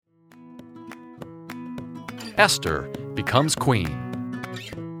Esther becomes queen.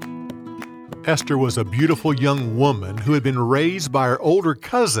 Esther was a beautiful young woman who had been raised by her older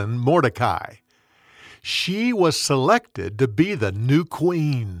cousin, Mordecai. She was selected to be the new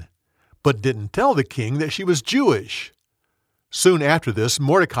queen, but didn't tell the king that she was Jewish. Soon after this,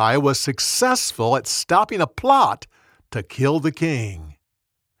 Mordecai was successful at stopping a plot to kill the king.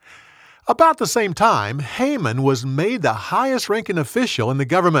 About the same time, Haman was made the highest-ranking official in the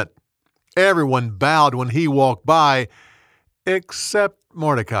government. Everyone bowed when he walked by, except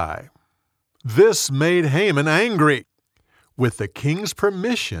Mordecai. This made Haman angry. With the king's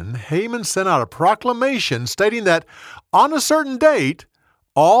permission, Haman sent out a proclamation stating that on a certain date,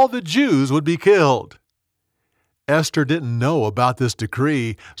 all the Jews would be killed. Esther didn't know about this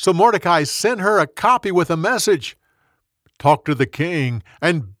decree, so Mordecai sent her a copy with a message. Talk to the king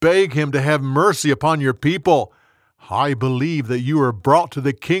and beg him to have mercy upon your people. I believe that you were brought to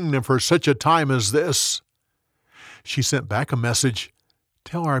the kingdom for such a time as this. She sent back a message.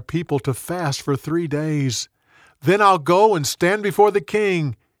 Tell our people to fast for 3 days. Then I'll go and stand before the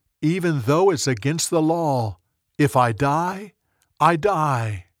king, even though it's against the law. If I die, I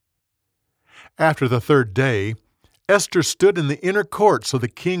die. After the 3rd day, Esther stood in the inner court so the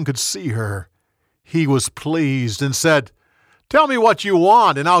king could see her. He was pleased and said, Tell me what you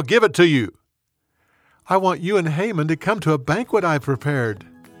want, and I'll give it to you. I want you and Haman to come to a banquet I've prepared.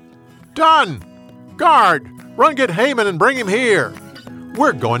 Done! Guard, run get Haman and bring him here.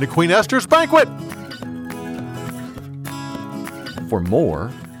 We're going to Queen Esther's banquet. For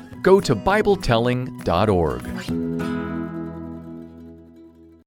more, go to BibleTelling.org.